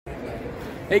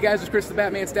Hey guys, it's Chris the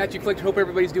Batman Statue Collector. Hope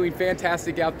everybody's doing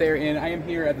fantastic out there, and I am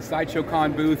here at the Sideshow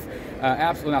Con booth.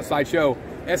 Absolutely not Sideshow,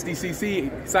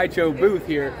 SDCC Sideshow booth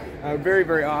here. Very,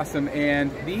 very awesome.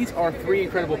 And these are three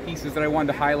incredible pieces that I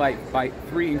wanted to highlight by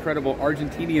three incredible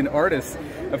Argentinian artists.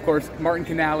 Of course, Martin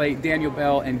Canale, Daniel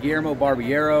Bell, and Guillermo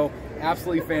Barbiero.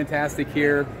 Absolutely fantastic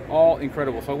here, all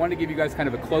incredible. So I wanted to give you guys kind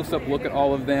of a close-up look at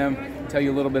all of them, tell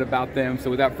you a little bit about them. So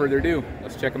without further ado,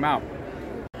 let's check them out.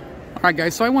 All right,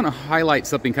 guys, so I want to highlight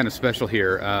something kind of special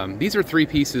here. These are three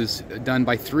pieces done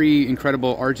by three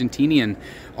incredible Argentinian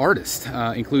artists,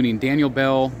 including Daniel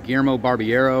Bell, Guillermo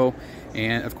Barbiero,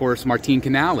 and of course, Martin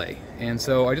Canale. And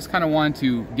so I just kind of wanted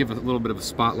to give a little bit of a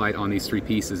spotlight on these three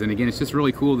pieces. And again, it's just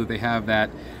really cool that they have that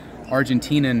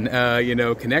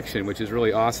Argentinian, connection, which is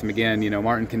really awesome. Again,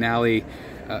 Martin Canale,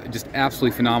 just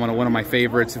absolutely phenomenal. One of my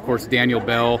favorites, of course, Daniel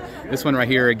Bell. This one right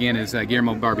here, again, is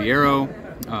Guillermo Barbiero.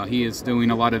 He is doing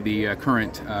a lot of the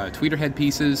current Tweeterhead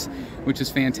pieces, which is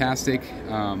fantastic.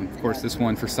 Of course, this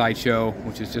one for Sideshow,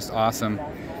 which is just awesome.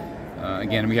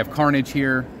 Again, we have Carnage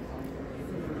here,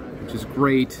 which is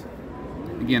great.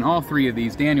 Again, all three of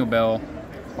these, Daniel Bell,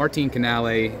 Martin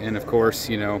Canale, and of course,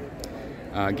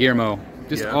 Guillermo.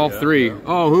 Just all three. Yeah.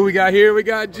 Oh, who we got here? We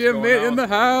got Jim in the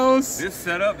house. This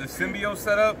setup, the symbiote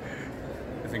setup,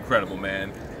 is incredible,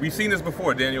 man. We've seen this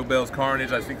before, Daniel Bell's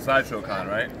Carnage, I think Sideshow Con,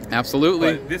 right?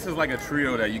 Absolutely. But this is like a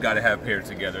trio that you got to have paired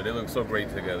together. They look so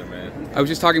great together, man. I was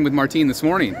just talking with Martin this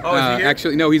morning. Oh, is he here?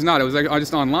 Actually, no, he's not. It was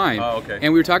just online. Oh, okay.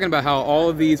 And we were talking about how all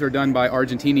of these are done by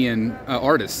Argentinian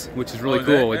artists, which is really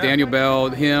cool. With Daniel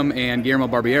Bell, him, and Guillermo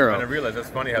Barbiero. I didn't realize.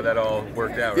 That's funny how that all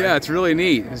worked out, right? Yeah, it's really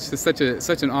neat. It's just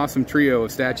such an awesome trio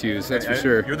of statues, that's for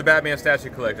sure. You're the Batman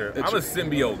statue collector. I'm a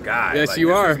symbiote guy. Yes,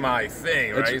 you are. This is my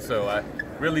thing, right? So I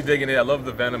really digging it. I love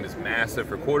the Venom. It's massive.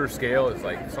 For quarter scale, it's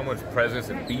like so much presence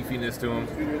and beefiness to them.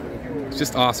 It's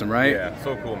just awesome, right? Yeah,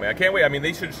 so cool, man. I can't wait. I mean,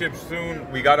 they should ship soon.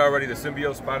 We got already the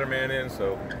symbiote Spider-Man in,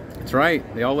 so. That's right.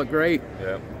 They all look great.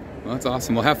 Yeah. Well, that's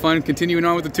awesome. Well, have fun continuing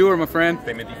on with the tour, my friend.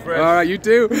 Stay minty fresh. All right, you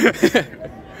too.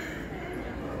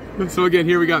 So again,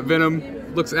 here we got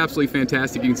Venom. Looks absolutely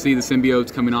fantastic. You can see the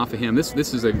symbiotes coming off of him.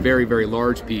 This is a very, very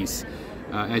large piece,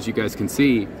 as you guys can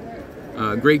see.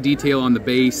 Great detail on the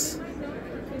base.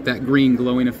 That green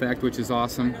glowing effect, which is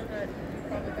awesome.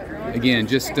 Again,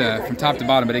 just from top to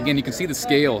bottom, but again, you can see the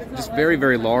scale, just very,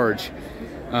 very large.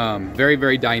 Very,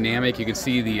 very dynamic. You can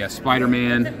see the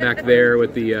Spider-Man back there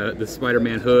with the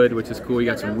Spider-Man hood, which is cool. You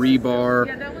got some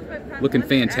rebar, looking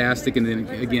fantastic, and then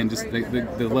again, just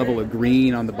the level of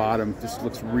green on the bottom just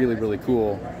looks really, really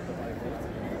cool.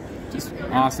 Just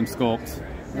awesome sculpt.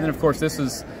 And then, of course, this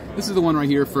is the one right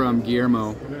here from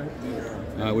Guillermo,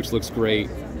 which looks great.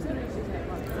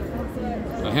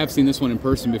 I have seen this one in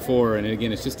person before, and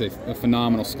again, it's just a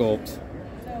phenomenal sculpt.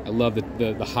 I love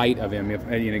the height of him.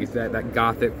 That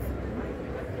gothic,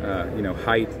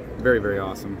 height. Very, very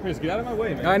awesome. Chris, get out of my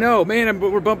way, man. I know, man.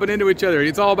 We're bumping into each other.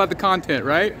 It's all about the content,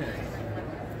 right?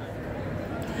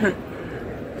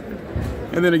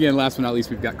 And then again, last but not least,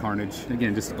 we've got Carnage.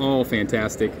 Again, just all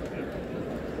fantastic.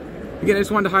 Again, I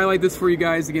just wanted to highlight this for you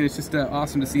guys. Again, it's just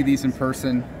awesome to see these in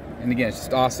person. And again, it's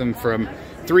just awesome from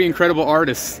three incredible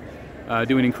artists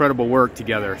doing incredible work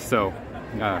together. So,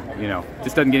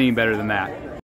 just doesn't get any better than that.